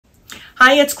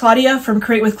Hi, it's Claudia from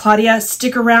Create with Claudia.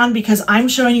 Stick around because I'm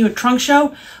showing you a trunk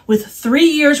show with 3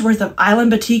 years worth of Island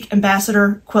Batik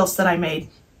Ambassador quilts that I made.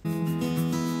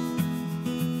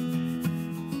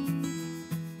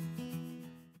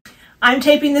 I'm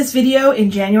taping this video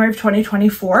in January of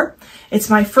 2024. It's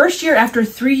my first year after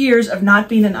 3 years of not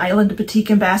being an Island Batik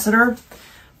Ambassador.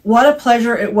 What a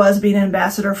pleasure it was being an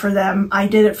ambassador for them. I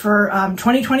did it for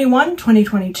 2021,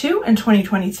 2022, and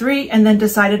 2023, and then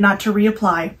decided not to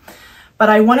reapply. But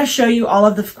I want to show you all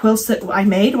of the quilts that I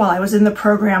made while I was in the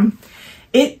program.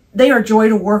 They are joy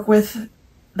to work with.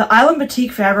 The Island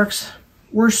Batik fabrics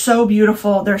were so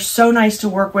beautiful. They're so nice to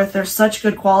work with. They're such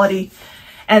good quality.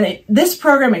 And this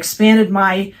program expanded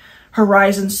my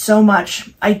horizon so much.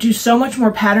 I do so much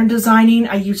more pattern designing.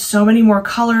 I use so many more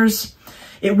colors.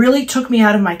 It really took me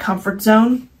out of my comfort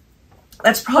zone.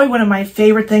 That's probably one of my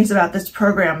favorite things about this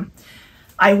program.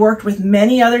 I worked with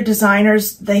many other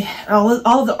designers.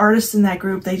 All the artists in that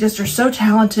group, they just are so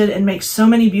talented and make so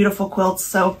many beautiful quilts.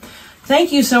 So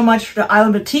thank you so much to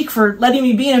Island Batik for letting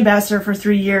me be an ambassador for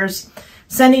 3 years,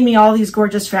 sending me all these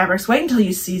gorgeous fabrics. Wait until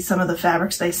you see some of the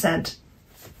fabrics they sent.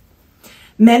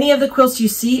 Many of the quilts you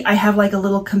see, I have like a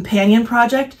little companion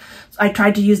project. I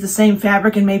tried to use the same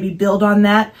fabric and maybe build on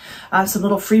that. Some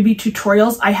little freebie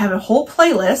tutorials. I have a whole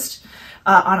playlist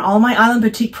on all my Island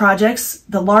Batik projects,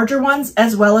 the larger ones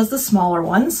as well as the smaller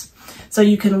ones. So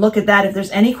you can look at that. If there's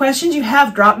any questions you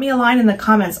have, drop me a line in the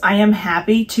comments. I am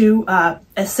happy to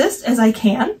assist as I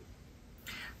can.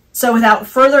 So without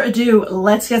further ado,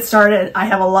 let's get started. I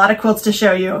have a lot of quilts to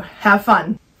show you. Have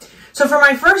fun. So for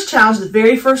my first challenge, the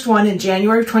very first one in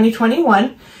January of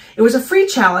 2021, it was a free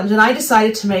challenge and I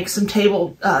decided to make some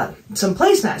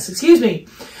placemats, excuse me.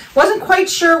 Wasn't quite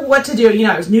sure what to do. You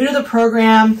know, I was new to the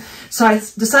program, so I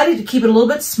decided to keep it a little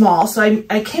bit small. So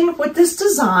I came up with this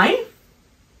design.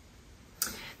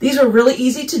 These are really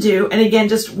easy to do. And again,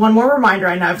 just one more reminder,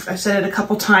 I know I've said it a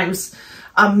couple times.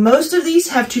 Most of these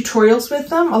have tutorials with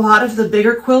them. A lot of the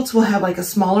bigger quilts will have like a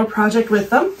smaller project with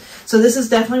them. So this is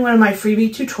definitely one of my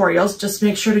freebie tutorials. Just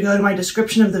make sure to go to my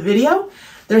description of the video.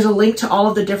 There's a link to all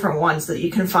of the different ones that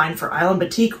you can find for Island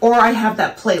Batik, or I have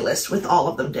that playlist with all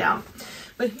of them down.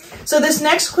 So this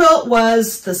next quilt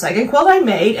was the second quilt I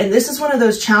made, and this is one of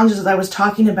those challenges that I was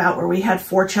talking about where we had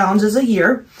 4 challenges a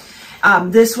year.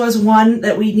 This was one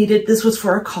that we needed. This was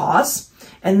for a cause,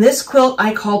 and this quilt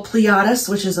I call Pleiades,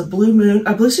 which is a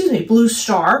blue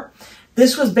star.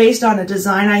 This was based on a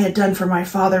design I had done for my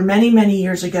father many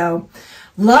years ago.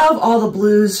 Love all the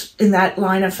blues in that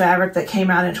line of fabric that came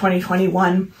out in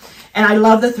 2021. And I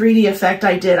love the 3D effect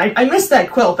I did. I missed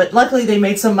that quilt, but luckily they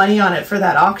made some money on it for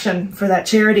that auction, for that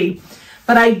charity.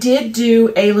 But I did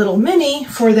do a little mini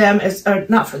for them,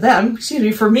 not for them, excuse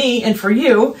me, for me and for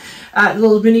you, a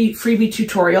little mini freebie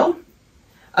tutorial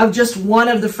of just one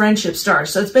of the friendship stars.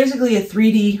 So it's basically a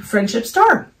 3D friendship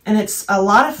star. And it's a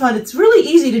lot of fun. It's really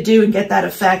easy to do and get that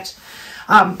effect.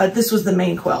 But this was the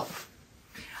main quilt.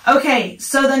 Okay,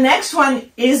 so the next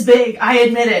one is big, I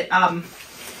admit it.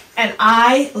 And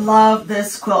I love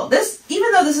this quilt.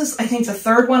 Even though this is, I think, the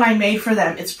 3rd one I made for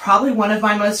them, it's probably one of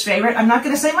my most favorite. I'm not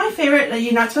going to say my favorite.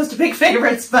 You're not supposed to pick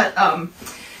favorites, but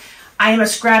I am a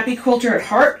scrappy quilter at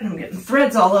heart, and I'm getting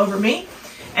threads all over me.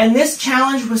 And this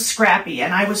challenge was scrappy,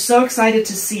 and I was so excited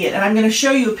to see it. And I'm going to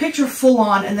show you a picture full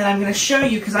on, and then I'm going to show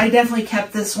you, because I definitely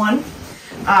kept this one.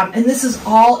 And this is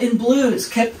all in blues,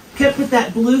 kept with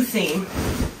that blue theme.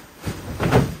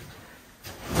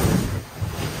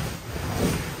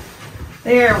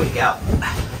 There we go.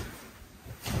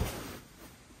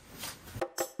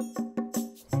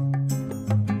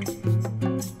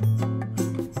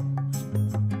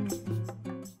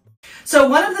 So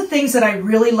one of the things that I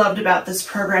really loved about this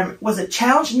program was it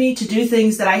challenged me to do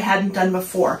things that I hadn't done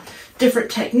before.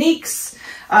 Different techniques,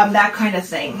 that kind of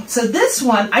thing. So this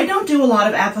one, I don't do a lot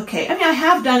of applique. I mean, I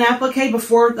have done applique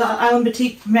before the Island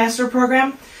Batik Master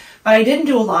Program, but I didn't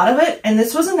do a lot of it. And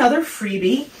this was another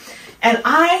freebie. And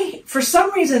for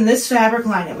some reason, this fabric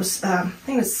line, it was, I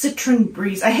think it was Citron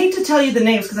Breeze. I hate to tell you the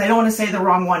names because I don't want to say the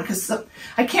wrong one because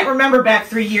I can't remember back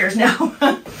 3 years now.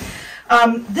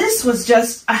 This was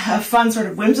just a fun sort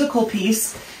of whimsical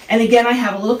piece. And again, I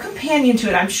have a little companion to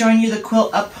it. I'm showing you the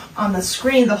quilt up on the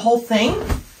screen, the whole thing.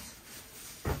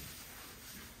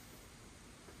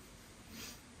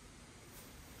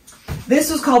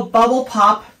 This was called Bubble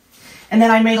Pop. And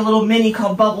then I made a little mini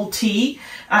called Bubble Tea.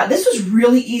 This was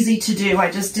really easy to do. I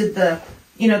just did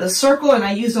the circle, and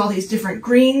I used all these different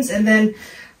greens, and then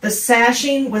the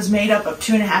sashing was made up of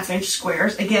 2.5-inch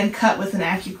squares, again cut with an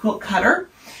AccuQuilt cutter.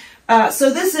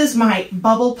 So this is my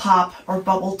Bubble Pop or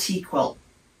Bubble Tea quilt.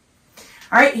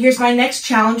 All right, here's my next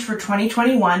challenge for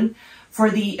 2021. for I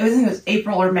think it was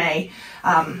April or May,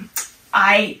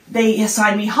 they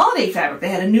assigned me holiday fabric. They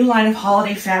had a new line of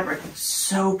holiday fabric.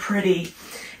 So pretty.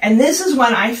 And this is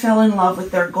when I fell in love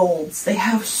with their golds. They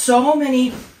have so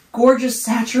many gorgeous,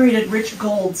 saturated, rich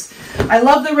golds. I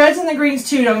love the reds and the greens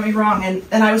too, don't get me wrong.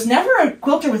 And I was never a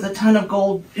quilter with a ton of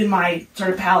gold in my sort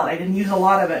of palette. I didn't use a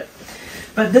lot of it.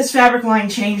 But this fabric line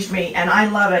changed me, and I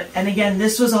love it. And again,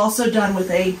 this was also done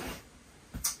with a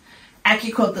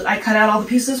AccuQuilt that I cut out all the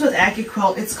pieces with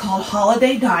AccuQuilt. It's called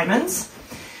Holiday Diamonds.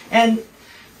 And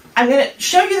I'm going to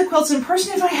show you the quilts in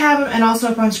person if I have them, and also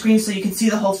up on screen so you can see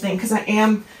the whole thing, because I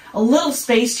am a little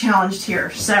space challenged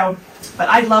here. So, but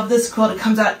I love this quilt. It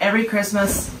comes out every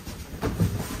Christmas.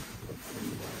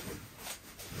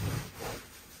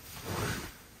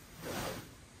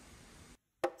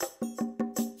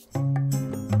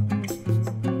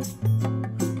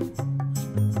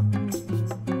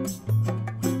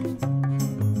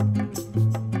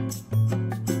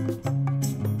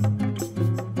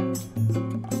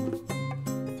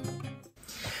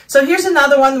 So here's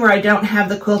another one where I don't have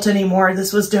the quilt anymore.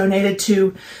 This was donated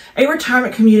to a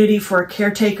retirement community for a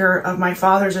caretaker of my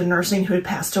father's in nursing who had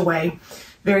passed away.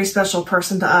 Very special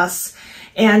person to us.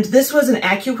 And this was an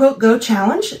AccuQuilt Go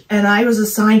Challenge, and I was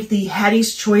assigned the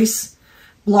Hattie's Choice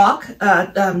block,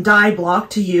 die block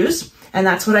to use. And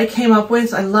that's what I came up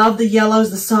with. I love the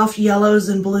yellows, the soft yellows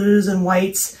and blues and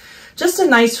whites. Just a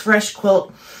nice fresh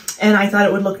quilt. And I thought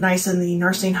it would look nice in the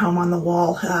nursing home on the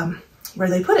wall where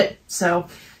they put it. So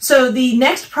the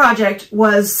next project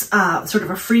was sort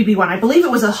of a freebie one. I believe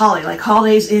it was a holiday, like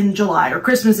holidays in July or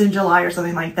Christmas in July or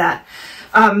something like that.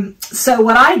 So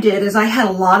what I did is I had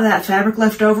a lot of that fabric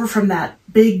left over from that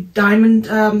big diamond,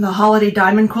 the holiday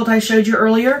diamond quilt I showed you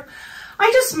earlier.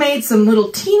 I just made some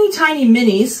little teeny tiny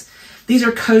minis. These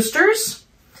are coasters,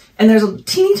 and there's a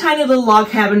teeny tiny little log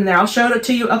cabin in there. I'll show it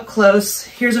to you up close.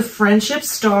 Here's a friendship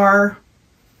star.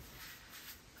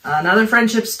 Another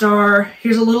friendship star.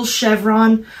 Here's a little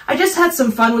chevron. I just had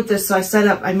some fun with this, so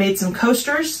I made some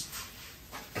coasters.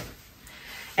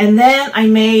 And then I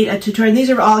made a tutorial. And these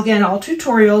are all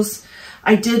tutorials.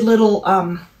 I did little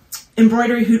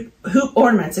embroidery hoop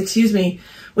ornaments,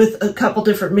 with a couple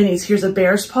different minis. Here's a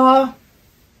bear's paw.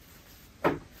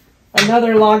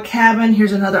 Another log cabin.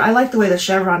 Here's another. I like the way the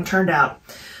chevron turned out.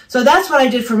 So that's what I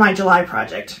did for my July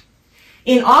project.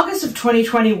 In August of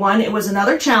 2021, it was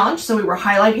another challenge, so we were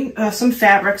highlighting some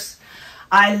fabrics.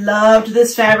 I loved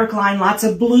this fabric line, lots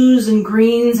of blues and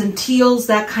greens and teals,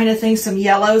 that kind of thing, some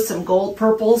yellows, some gold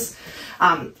purples.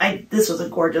 This was a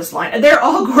gorgeous line. They're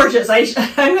all gorgeous.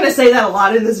 I'm going to say that a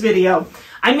lot in this video.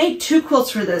 I made 2 quilts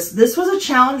for this. This was a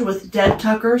challenge with Deb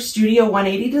Tucker Studio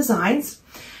 180 Designs.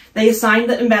 They assigned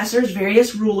the ambassadors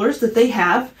various rulers that they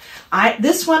have.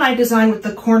 This one I designed with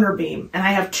the corner beam, and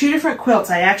I have 2 different quilts.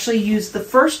 I actually used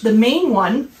the main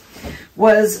one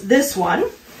was this one,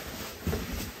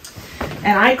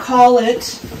 and I call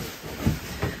it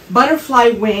Butterfly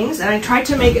Wings, and I tried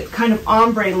to make it kind of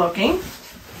ombre looking.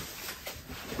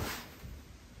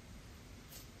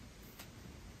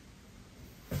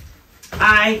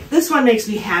 This one makes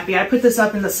me happy. I put this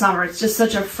up in the summer. It's just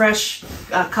such a fresh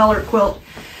color quilt.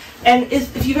 And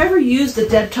if you've ever used a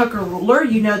Deb Tucker ruler,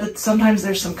 you know that sometimes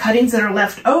there's some cuttings that are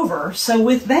left over. So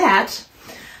with that,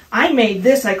 I made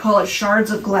this. I call it Shards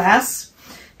of Glass.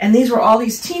 And these were all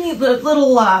these teeny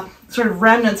little sort of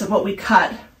remnants of what we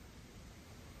cut.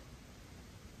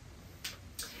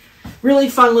 Really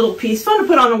fun little piece. Fun to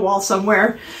put on a wall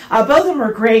somewhere. Both of them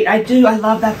are great. I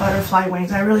love that butterfly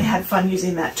wings. I really had fun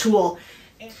using that tool.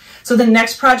 So the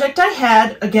next project I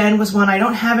had, again, was one I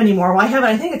don't have anymore. Well, I have it,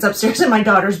 I think it's upstairs in my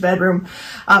daughter's bedroom.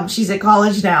 She's at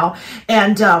college now.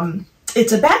 And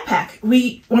it's a backpack.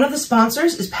 One of the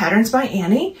sponsors is Patterns by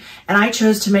Annie, and I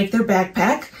chose to make their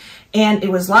backpack. And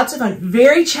it was lots of fun.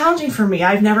 Very challenging for me.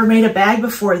 I've never made a bag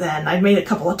before then. I've made a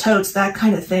couple of totes, that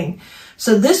kind of thing.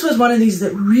 So this was one of these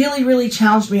that really, really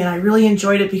challenged me, and I really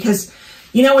enjoyed it because,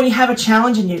 you know, when you have a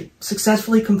challenge and you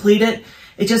successfully complete it,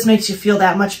 it just makes you feel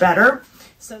that much better.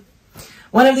 So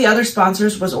one of the other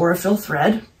sponsors was Aurifil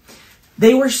Thread.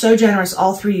 They were so generous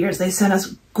all 3 years. They sent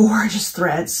us gorgeous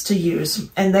threads to use,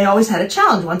 and they always had a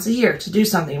challenge once a year to do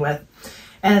something with.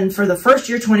 And for the first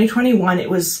year, 2021, it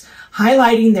was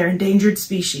highlighting their endangered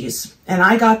species, and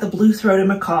I got the blue-throated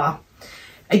macaw.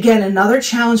 Again, another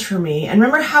challenge for me. And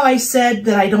remember how I said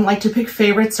that I don't like to pick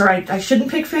favorites, or I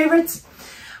shouldn't pick favorites?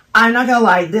 I'm not gonna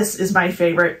lie, this is my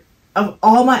favorite of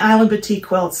all my Island Batik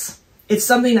quilts. It's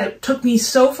something that took me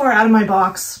so far out of my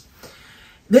box.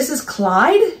 This is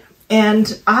Clyde,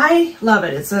 and I love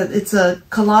it. It's a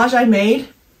collage I made.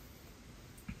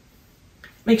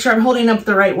 Make sure I'm holding up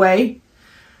the right way.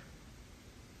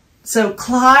 So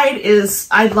Clyde is,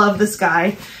 I love this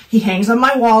guy. He hangs on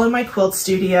my wall in my quilt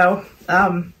studio.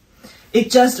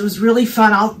 It was really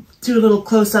fun. I'll do a little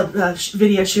close-up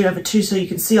video shoot of it too so you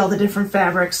can see all the different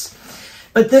fabrics.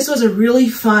 But this was a really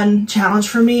fun challenge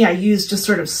for me. I used just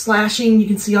sort of slashing. You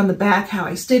can see on the back how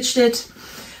I stitched it.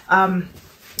 And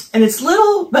it's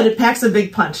little, but it packs a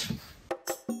big punch.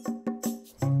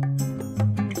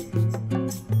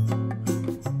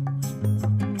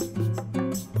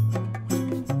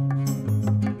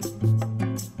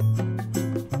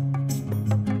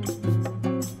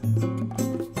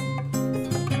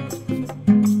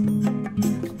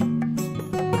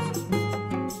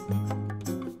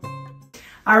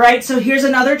 All right, so here's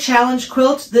another challenge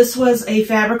quilt. This was a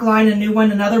fabric line, a new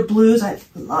one, another blues. I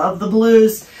love the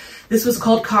blues. This was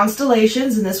called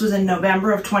Constellations, and this was in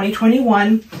November of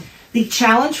 2021. The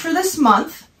challenge for this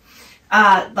month,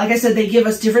 like I said, they give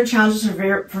us different challenges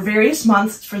for various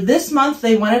months. For this month,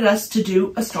 they wanted us to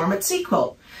do a Storm at Sea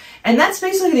quilt. And that's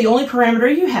basically the only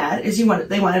parameter you had, is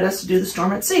they wanted us to do the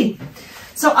Storm at Sea.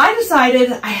 So I decided,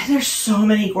 there's so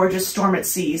many gorgeous Storm at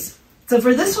Seas. So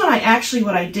for this one,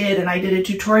 what I did, and I did a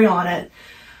tutorial on it,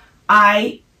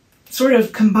 I sort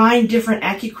of combined different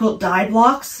AccuQuilt die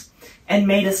blocks and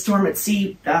made a Storm at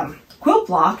Sea quilt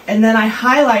block. And then I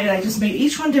highlighted, I just made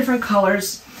each one different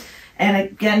colors. And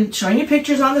again, showing you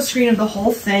pictures on the screen of the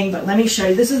whole thing, but let me show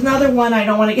you. This is another one I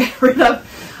don't want to get rid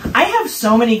of. I have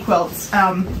so many quilts,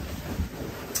 and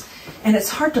it's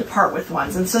hard to part with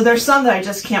ones. And so there's some that I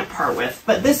just can't part with.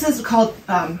 But this is called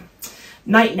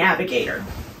Night Navigator.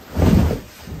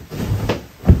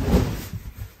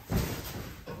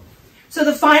 So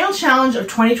the final challenge of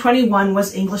 2021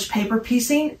 was English paper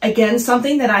piecing. Again,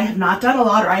 something that I have not done a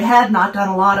lot, or I had not done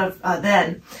a lot of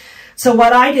then. So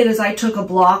what I did is I took a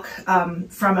block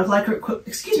from Electric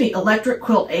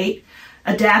Quilt 8,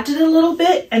 adapted it a little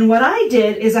bit, and what I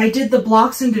did is I did the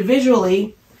blocks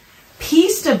individually,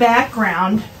 pieced a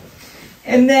background,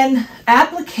 and then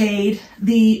appliqued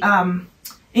the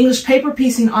English paper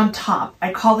piecing on top.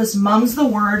 I call this Mum's the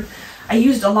Word. I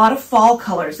used a lot of fall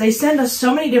colors. They send us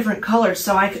so many different colors,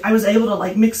 so I was able to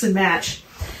like mix and match.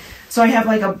 So I have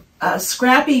like a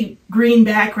scrappy green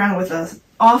background with a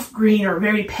off green or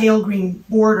very pale green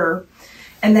border,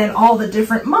 and then all the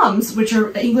different mums, which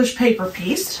are English paper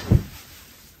pieced.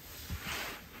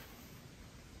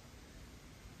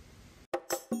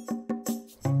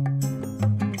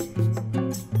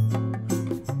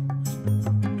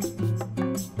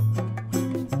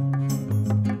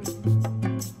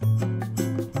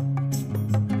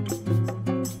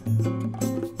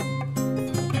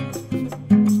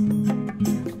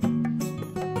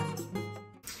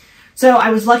 So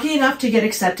I was lucky enough to get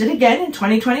accepted again in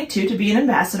 2022 to be an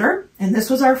ambassador, and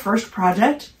this was our first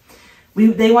project.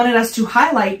 They wanted us to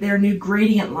highlight their new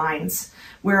gradient lines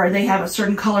where they have a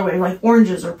certain colorway like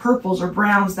oranges or purples or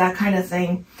browns, that kind of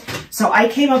thing. So I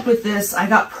came up with this. I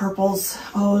got purples.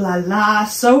 Oh la la,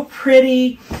 so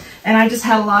pretty. And I just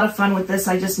had a lot of fun with this.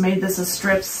 I just made this as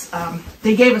strips.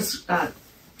 They gave us,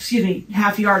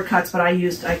 half yard cuts, but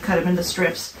I cut them into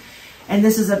strips. And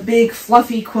this is a big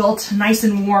fluffy quilt, nice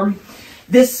and warm.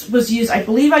 This was used, I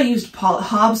believe I used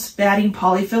Hobbs batting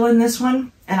polyfill in this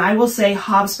one. And I will say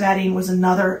Hobbs batting was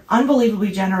another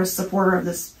unbelievably generous supporter of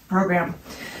this program.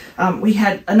 We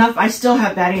had enough, I still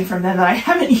have batting from them that I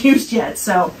haven't used yet.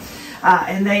 So,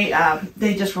 and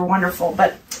they just were wonderful.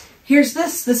 But here's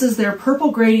this. This is their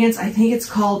purple gradients. I think it's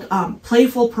called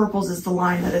Playful Purples is the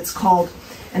line that it's called.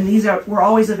 And these were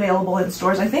always available in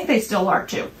stores. I think they still are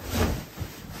too.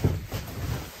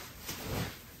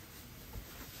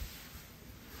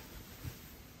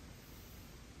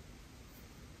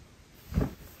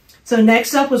 So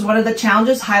next up was one of the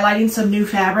challenges highlighting some new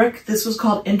fabric. This was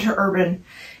called Interurban,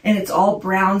 and it's all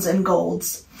browns and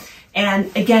golds. And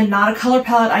again, not a color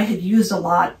palette I had used a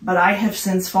lot, but I have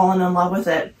since fallen in love with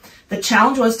it. The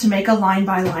challenge was to make a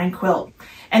line-by-line quilt.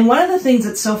 And one of the things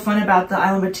that's so fun about the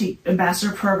Island Batik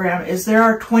Ambassador Program is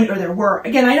there were,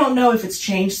 again, I don't know if it's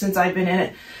changed since I've been in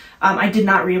it. I did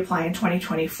not reapply in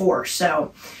 2024,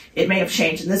 so it may have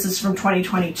changed, and this is from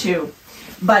 2022.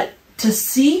 But to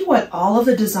see what all of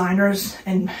the designers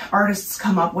and artists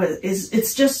come up with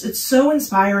it's so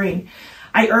inspiring.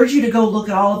 I urge you to go look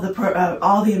at all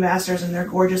the ambassadors and their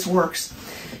gorgeous works,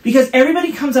 because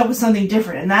everybody comes up with something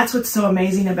different, and that's what's so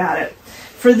amazing about it.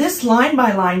 For this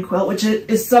line-by-line quilt, which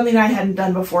is something I hadn't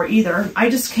done before either,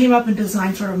 I just came up and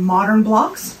designed sort of modern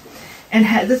blocks, and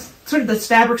had this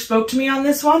fabric spoke to me on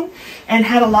this one, and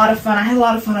had a lot of fun. I had a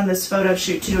lot of fun on this photo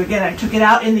shoot too. Again, I took it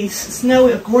out in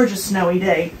a gorgeous snowy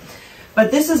day. But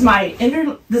this is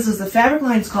the fabric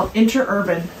line is called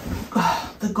Interurban.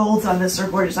 Oh, the golds on this are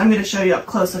gorgeous. I'm going to show you up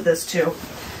close of this too.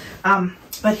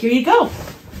 But here you go.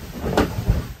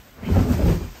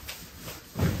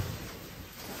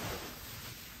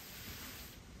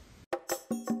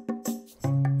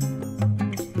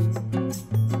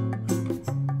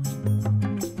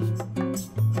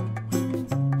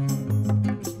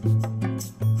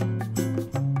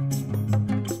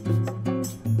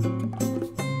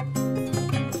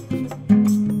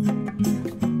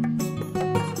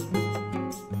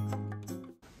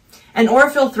 An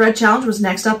Aurifil Thread Challenge was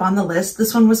next up on the list.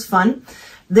 This one was fun.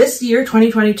 This year,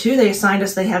 2022, they assigned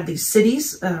us, they have these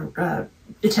cities,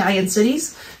 Italian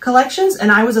cities collections,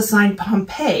 and I was assigned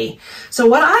Pompeii. So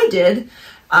what I did,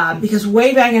 because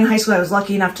way back in high school, I was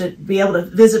lucky enough to be able to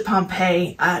visit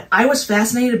Pompeii. I was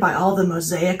fascinated by all the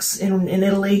mosaics in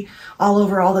Italy, all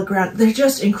over all the ground. They're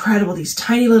just incredible, these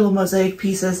tiny little mosaic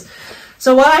pieces.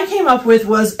 So what I came up with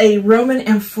was a Roman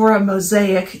amphora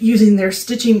mosaic using their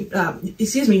stitching,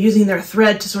 using their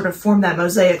thread to sort of form that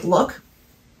mosaic look.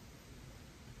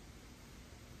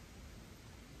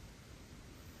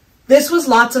 This was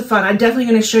lots of fun. I'm definitely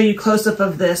going to show you close-up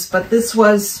of this, but this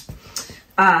was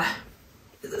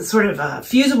sort of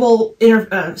fusible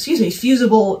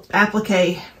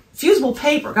applique, fusible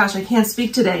paper. Gosh, I can't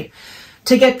speak today.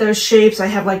 To get those shapes, I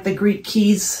have like the Greek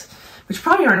keys, which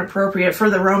probably aren't appropriate for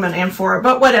the Roman amphora,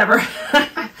 but whatever.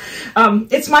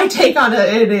 It's my take on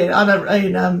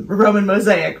a Roman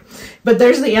mosaic. But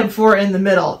there's the amphora in the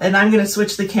middle, and I'm going to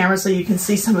switch the camera so you can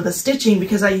see some of the stitching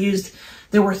because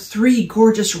there were 3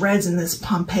 gorgeous reds in this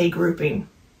Pompeii grouping.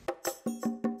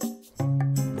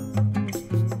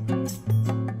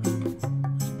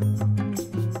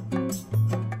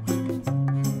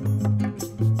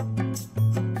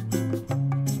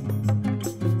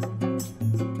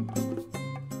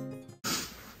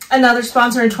 Another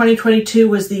sponsor in 2022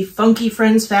 was the Funky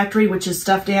Friends Factory, which is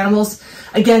stuffed animals.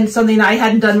 Again, something I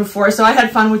hadn't done before, so I had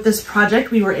fun with this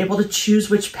project. We were able to choose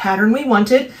which pattern we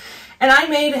wanted, and I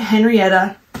made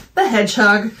Henrietta the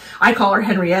hedgehog. I call her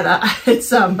Henrietta.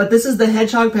 But this is the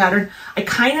hedgehog pattern. I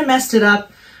kind of messed it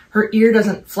up. Her ear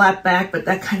doesn't flap back, but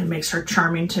that kind of makes her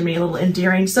charming to me, a little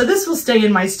endearing. So this will stay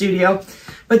in my studio.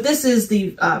 But this is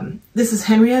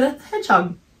Henrietta the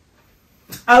hedgehog.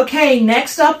 Okay,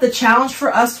 next up, the challenge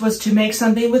for us was to make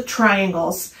something with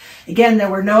triangles. Again, there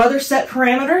were no other set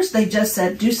parameters. They just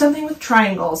said, do something with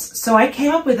triangles. So I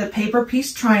came up with a paper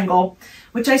piece triangle,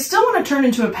 which I still want to turn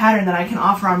into a pattern that I can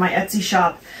offer on my Etsy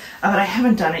shop, but I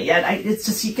haven't done it yet. It's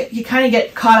just, you kind of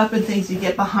get caught up in things you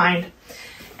get behind.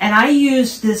 And I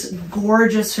used this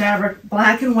gorgeous fabric,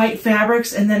 black and white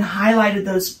fabrics, and then highlighted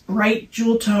those bright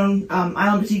jewel tone,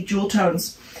 Island Batik jewel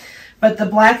tones. But the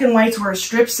black and whites were a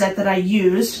strip set that I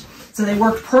used, so they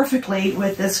worked perfectly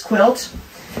with this quilt.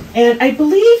 And I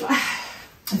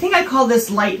think I called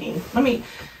this lightning. I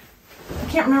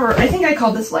can't remember. I think I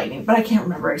called this lightning, but I can't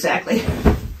remember exactly.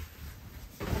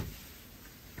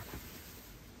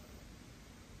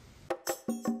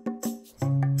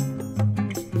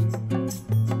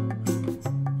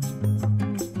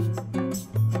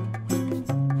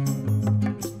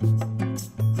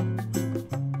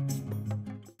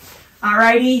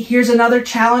 Alrighty, here's another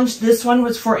challenge. This one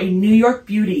was for a New York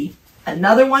beauty.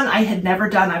 Another one I had never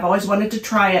done. I've always wanted to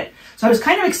try it. So I was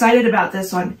kind of excited about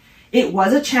this one. It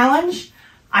was a challenge.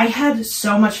 I had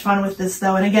so much fun with this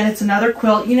though. And again, it's another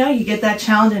quilt. You know, you get that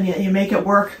challenge and you make it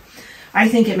work. I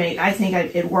think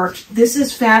it worked. This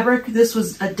is fabric. This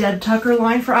was a Deb Tucker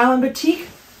line for Island Batik.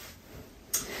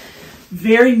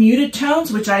 Very muted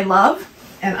tones, which I love.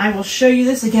 And I will show you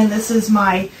this. Again, this is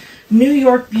my New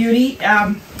York beauty.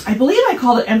 I believe I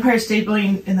called it Empire State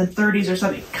Building in the 30s or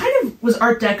something. It kind of was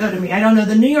Art Deco to me. I don't know.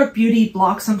 The New York beauty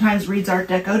block sometimes reads Art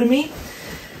Deco to me.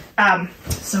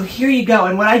 So here you go.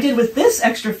 And what I did with this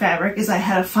extra fabric is I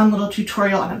had a fun little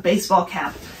tutorial on a baseball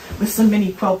cap with some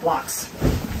mini quilt blocks.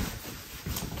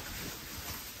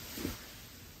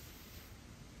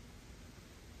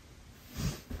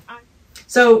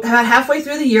 So about halfway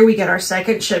through the year, we get our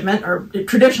second shipment, or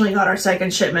traditionally got our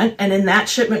second shipment. And in that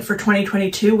shipment for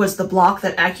 2022 was the block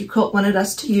that AccuQuilt wanted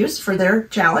us to use for their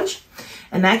challenge.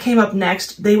 And that came up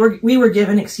next. We were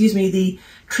given, the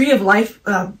Tree of Life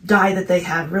die that they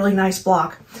had, really nice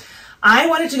block. I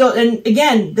wanted to go, and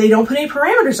again, they don't put any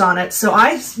parameters on it. So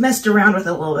I messed around with it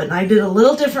a little bit and I did a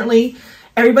little differently.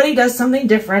 Everybody does something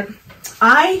different.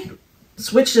 I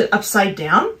switched it upside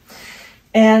down.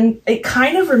 And it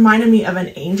kind of reminded me of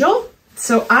an angel.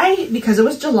 So because it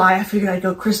was July, I figured I'd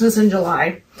go Christmas in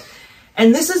July.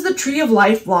 And this is the Tree of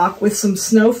Life block with some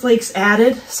snowflakes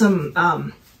added,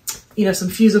 some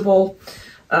fusible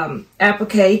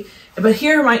applique. But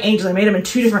here are my angels. I made them in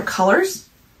 2 different colors.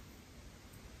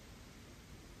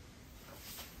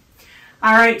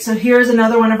 All right, so here's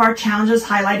another one of our challenges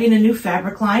highlighting a new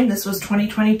fabric line. This was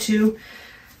 2022.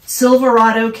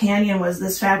 Silverado Canyon was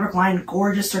this fabric line.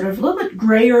 Gorgeous, sort of a little bit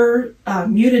grayer,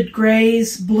 muted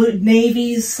grays, blue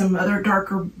navies, some other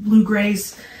darker blue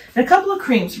grays, and a couple of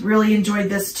creams. Really enjoyed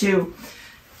this too.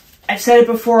 I've said it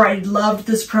before, I loved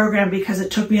this program because it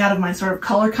took me out of my sort of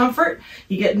color comfort.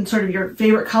 You get in sort of your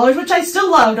favorite colors, which I still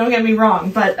love, don't get me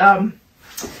wrong, but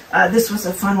this was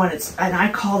a fun one. And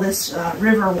I call this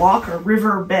River Walk or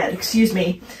River Bed, excuse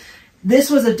me.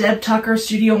 This was a Deb Tucker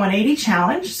Studio 180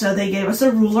 challenge, so they gave us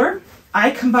a ruler.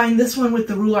 I combined this one with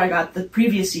the ruler I got the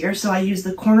previous year, so I used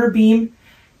the corner beam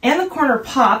and the corner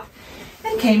pop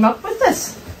and came up with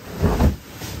this.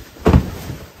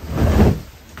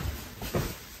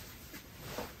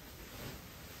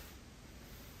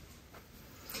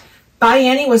 By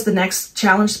Annie was the next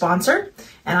challenge sponsor,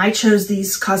 and I chose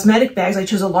these cosmetic bags. I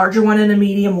chose a larger one and a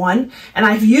medium one, and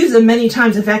I've used them many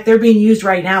times. In fact, they're being used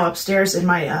right now upstairs in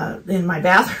my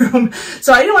bathroom,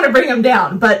 so I didn't want to bring them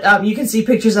down, but you can see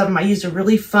pictures of them. I used a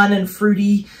really fun and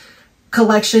fruity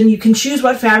collection. You can choose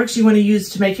what fabrics you want to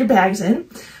use to make your bags in,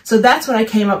 so that's what I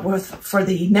came up with for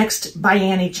the next By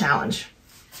Annie challenge.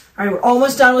 All right, we're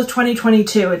almost done with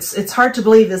 2022. It's hard to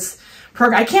believe this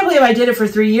program. I can't believe I did it for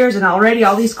 3 years and already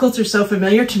all these quilts are so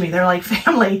familiar to me. They're like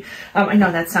family. I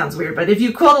know that sounds weird, but if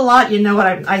you quilt a lot, you know what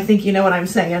I think you know what I'm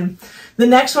saying. The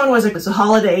next one was a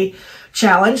holiday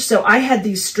challenge. So I had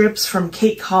these strips from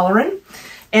Kate Colleran,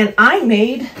 and I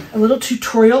made a little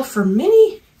tutorial for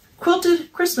mini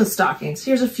quilted Christmas stockings.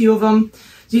 Here's a few of them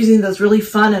using those really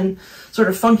fun and sort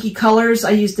of funky colors.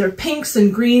 I used their pinks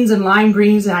and greens and lime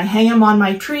greens, and I hang them on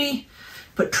my tree,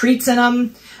 put treats in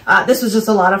them. This was just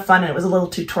a lot of fun, and it was a little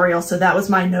tutorial, so that was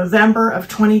my November of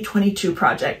 2022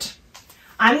 project.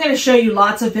 I'm going to show you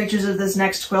lots of pictures of this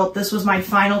next quilt. This was my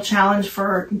final challenge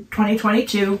for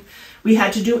 2022. We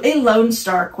had to do a Lone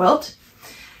Star quilt,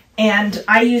 and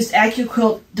I used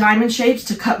AccuQuilt diamond shapes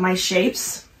to cut my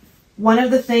shapes. One of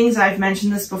the things, I've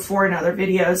mentioned this before in other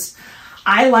videos,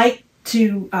 I like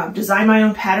to design my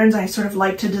own patterns. I sort of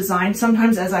like to design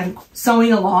sometimes as I'm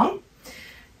sewing along.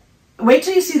 Wait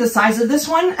till you see the size of this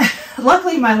one.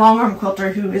 Luckily, my long arm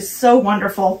quilter, who is so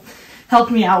wonderful, helped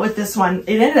me out with this one.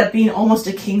 It ended up being almost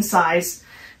a king size,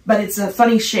 but it's a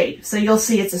funny shape. So you'll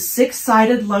see it's a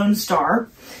 6-sided Lone Star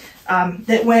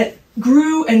that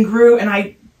grew and grew, and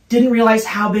I didn't realize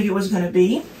how big it was going to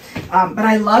be. But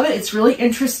I love it. It's really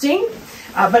interesting.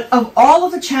 But of all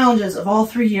of the challenges of all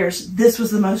 3 years, this was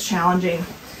the most challenging.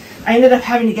 I ended up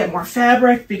having to get more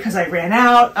fabric because I ran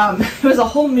out. It was a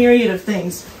whole myriad of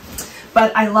things.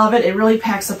 But I love it. It really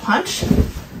packs a punch.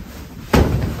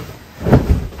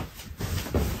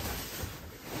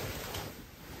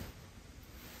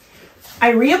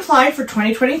 I reapplied for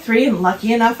 2023, and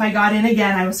lucky enough I got in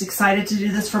again. I was excited to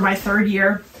do this for my 3rd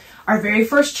year. Our very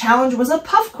first challenge was a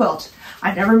puff quilt.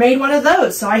 I've never made one of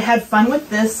those, so I had fun with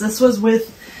this. This was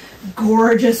with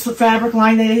gorgeous fabric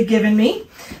line they had given me.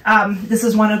 This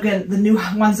is one of the new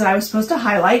ones that I was supposed to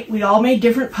highlight. We all made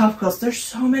different puff quilts. There's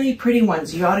so many pretty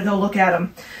ones. You ought to go look at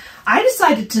them. I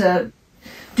decided to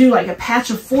do like a patch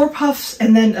of 4 puffs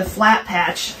and then a flat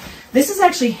patch. This is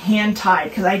actually hand tied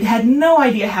because I had no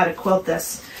idea how to quilt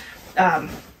this. And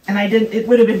it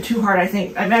would have been too hard, I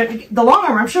think. The long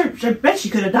arm, I bet she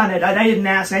could have done it. I didn't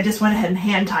ask. I just went ahead and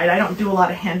hand tied. I don't do a lot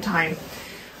of hand tying.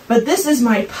 But this is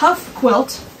my puff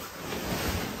quilt.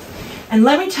 And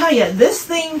let me tell you, this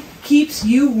thing keeps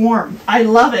you warm. I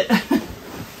love it.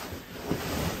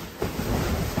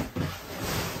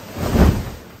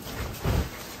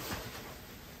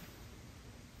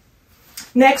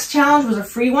 Next challenge was a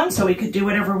free one, so we could do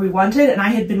whatever we wanted. And I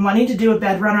had been wanting to do a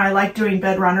bed runner. I like doing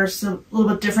bed runners, a little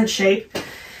bit different shape.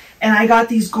 And I got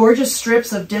these gorgeous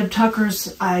strips of Deb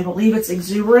Tucker's, I believe it's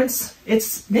Exuberance.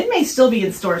 It may still be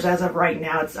in stores as of right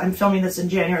now. I'm filming this in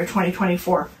January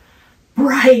 2024.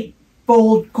 Bright,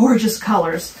 bold, gorgeous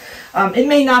colors. It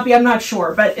may not be, I'm not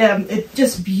sure, but it's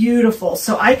just beautiful.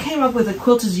 So I came up with a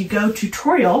Quilt As You Go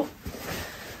tutorial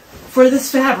for this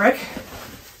fabric.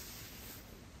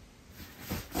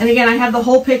 And again, I have the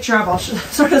whole picture up. I'll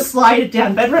sort of slide it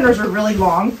down. Bed runners are really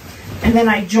long. And then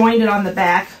I joined it on the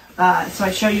back. So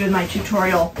I show you in my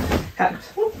tutorial,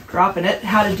 dropping it,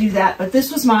 how to do that. But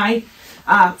this was my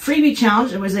freebie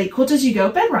challenge. It was a Quilt As You Go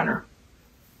bed runner.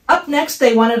 Up next,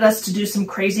 they wanted us to do some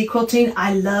crazy quilting.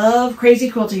 I love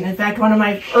crazy quilting. In fact, one of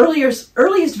my earliest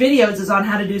videos is on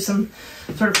how to do some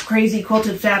sort of crazy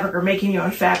quilted fabric or making your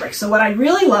own fabric. So what I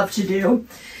really love to do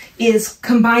is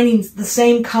combining the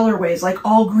same colorways, like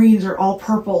all greens or all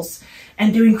purples,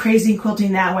 and doing crazy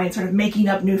quilting that way and sort of making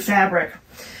up new fabric.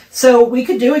 So we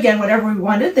could do, again, whatever we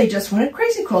wanted. They just wanted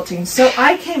crazy quilting. So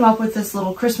I came up with this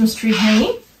little Christmas tree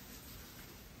hanging.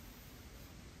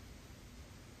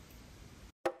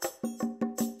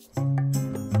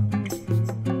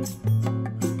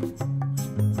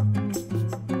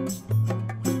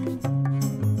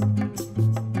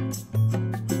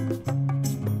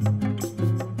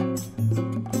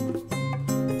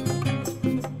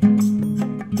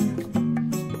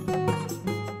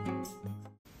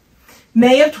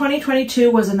 May of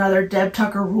 2022 was another Deb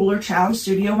Tucker Ruler Challenge,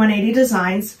 Studio 180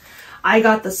 Designs. I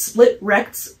got the Split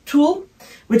Rects tool,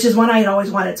 which is one I had always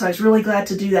wanted, so I was really glad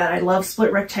to do that. I love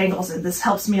split rectangles, and this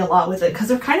helps me a lot with it because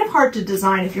they're kind of hard to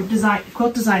design. If you're a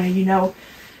quilt designer, you know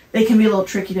they can be a little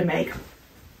tricky to make.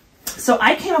 So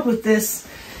I came up with this.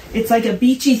 It's like a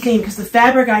beachy theme because the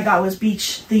fabric I got was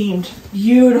beach themed.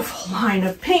 Beautiful line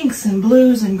of pinks and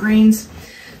blues and greens.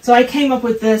 So I came up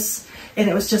with this, and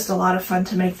it was just a lot of fun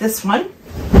to make this one.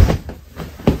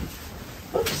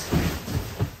 Oops.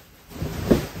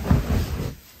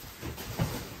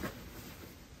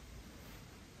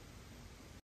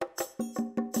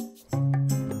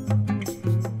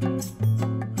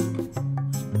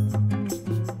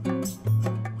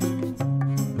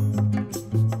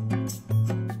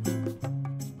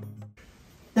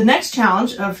 The next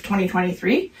challenge of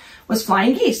 2023 was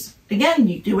flying geese. Again,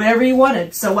 you do whatever you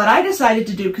wanted. So what I decided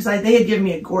to do, because they had given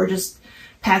me a gorgeous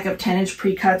pack of 10-inch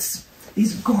pre-cuts,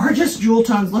 these gorgeous jewel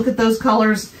tones, look at those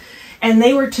colors, and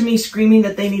they were to me screaming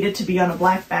that they needed to be on a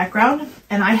black background.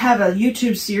 And I have a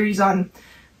YouTube series on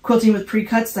quilting with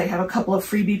pre-cuts. I have a couple of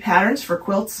freebie patterns for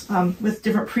quilts with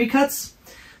different pre-cuts.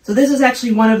 So this is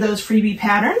actually one of those freebie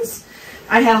patterns.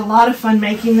 I had a lot of fun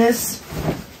making this.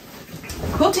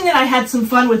 Quilting it, I had some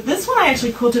fun with this one. I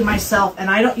actually quilted myself, and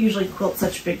I don't usually quilt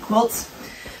such big quilts,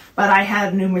 but I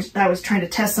had numerous. I was trying to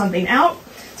test something out,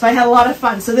 so I had a lot of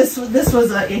fun. So this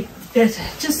was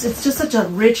it's just such a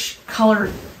rich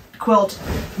colored quilt,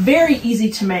 very easy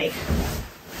to make.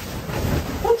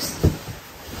 Whoops.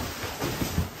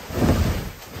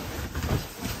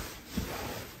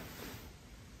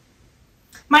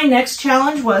 My next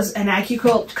challenge was an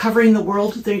AccuQuilt covering the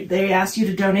world. They asked you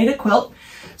to donate a quilt.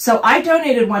 So I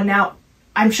donated one. Now,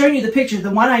 I'm showing you the picture.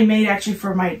 The one I made actually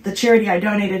for the charity I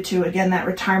donated to, again, that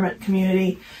retirement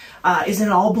community, is in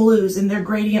all blues, in their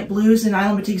gradient blues, in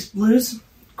Island Batik's blues.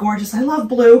 Gorgeous. I love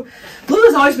blue. Blue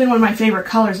has always been one of my favorite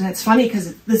colors, and it's funny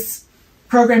because this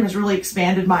program has really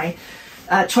expanded my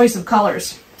choice of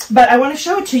colors. But I want to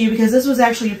show it to you because this was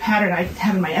actually a pattern I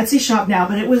have in my Etsy shop now,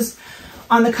 but it was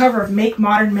on the cover of Make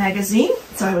Modern magazine,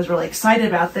 so I was really excited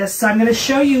about this. So I'm going to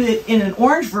show you it in an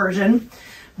orange version,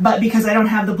 but because I don't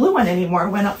have the blue one anymore, it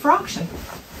went up for auction.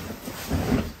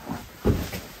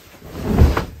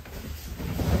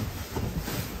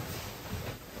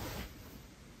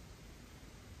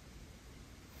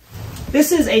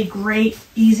 This is a great,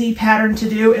 easy pattern to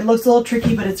do. It looks a little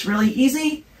tricky, but it's really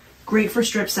easy. Great for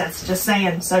strip sets, just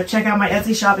saying. So check out my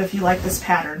Etsy shop if you like this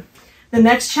pattern. The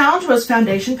next challenge was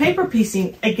foundation paper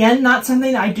piecing. Again, not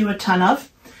something I do a ton of,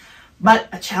 but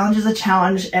a challenge is a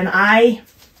challenge, and I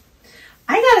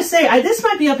gotta say, this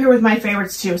might be up here with my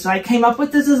favorites too. So I came up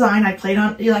with this design. I played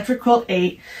on Electric Quilt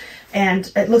 8, and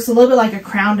it looks a little bit like a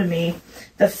crown to me.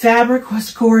 The fabric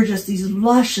was gorgeous. These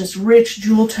luscious, rich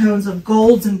jewel tones of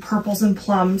golds and purples and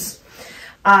plums.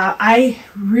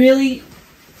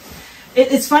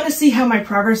 It's fun to see how my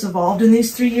progress evolved in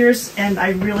these 3 years, and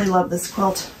I really love this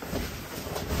quilt.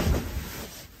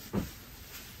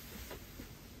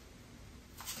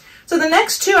 So the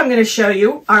next two I'm going to show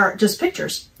you are just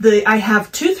pictures. I have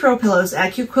 2 throw pillows,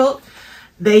 AccuQuilt.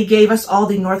 They gave us all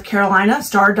the North Carolina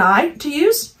star dye to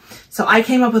use. So I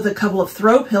came up with a couple of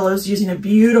throw pillows using a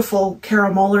beautiful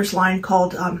Carol Moeller's line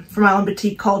called, from Island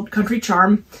Batik, called Country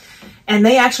Charm. And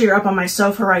they actually are up on my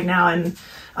sofa right now. And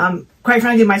quite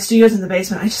frankly, my studio's in the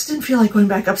basement. I just didn't feel like going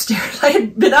back upstairs. I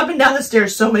had been up and down the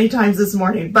stairs so many times this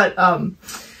morning, but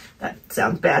that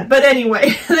sounds bad. But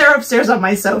anyway, they're upstairs on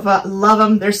my sofa. Love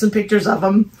them. There's some pictures of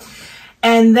them.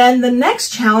 And then the next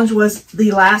challenge was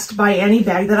the last By Annie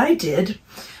bag that I did.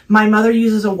 My mother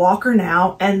uses a walker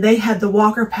now, and they had the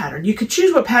walker pattern. You could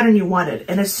choose what pattern you wanted.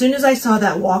 And as soon as I saw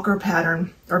that walker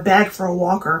pattern, or bag for a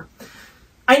walker,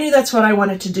 I knew that's what I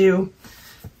wanted to do.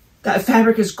 That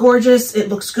fabric is gorgeous. It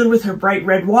looks good with her bright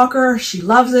red walker. She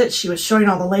loves it. She was showing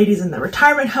all the ladies in the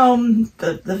retirement home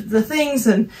the things,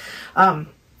 and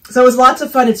so it was lots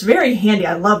of fun. It's very handy.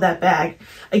 I love that bag.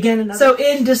 Again, so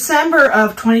in December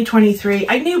of 2023,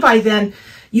 I knew by then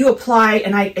you apply,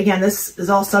 and again, this is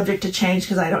all subject to change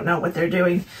because I don't know what they're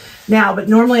doing now, but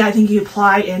normally I think you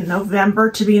apply in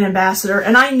November to be an ambassador,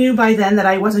 and I knew by then that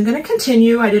I wasn't going to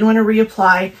continue. I didn't want to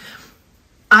reapply.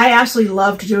 I actually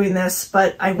loved doing this,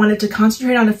 but I wanted to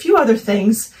concentrate on a few other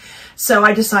things, so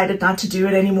I decided not to do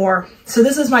it anymore. So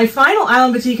this is my final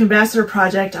Island Batik Ambassador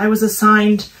project. I was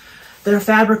assigned their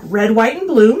fabric Red, White, and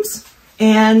Blooms,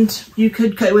 and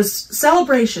it was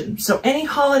celebration. So any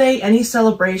holiday, any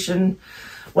celebration,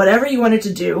 whatever you wanted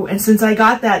to do. And since I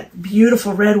got that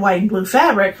beautiful red, white, and blue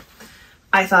fabric,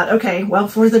 I thought, okay, well,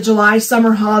 4th of July,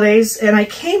 summer holidays, and I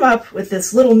came up with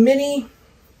this little mini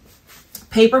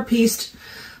paper pieced,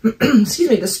 excuse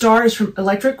me, the stars from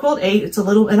Electric Quilt 8. It's a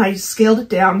little, and I scaled it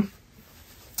down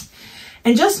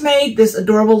and just made this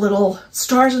adorable little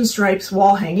stars and stripes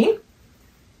wall hanging.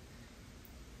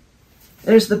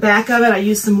 There's the back of it. I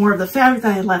used some more of the fabric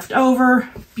that I had left over.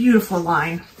 Beautiful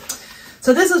line.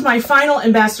 So this is my final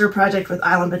ambassador project with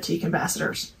Island Batik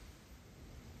Ambassadors.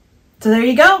 So there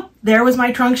you go. There was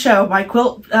my trunk show, my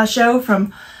quilt show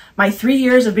from my 3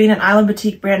 years of being an Island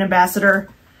Batik brand ambassador.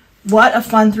 What a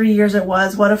fun 3 years it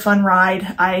was. What a fun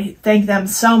ride. I thank them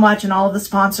so much and all of the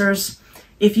sponsors.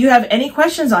 If you have any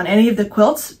questions on any of the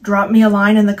quilts, drop me a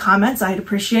line in the comments. I'd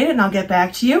appreciate it and I'll get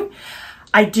back to you.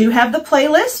 I do have the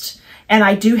playlist. And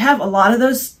I do have a lot of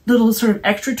those little sort of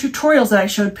extra tutorials that I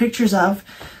showed pictures of.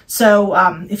 So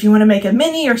if you want to make a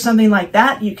mini or something like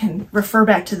that, you can refer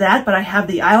back to that. But I have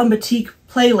the Island Batik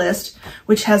playlist,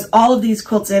 which has all of these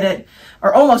quilts in it,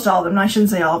 or almost all of them. I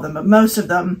shouldn't say all of them, but most of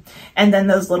them. And then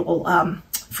those little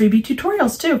freebie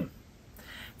tutorials too.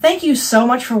 Thank you so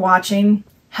much for watching.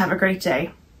 Have a great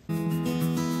day.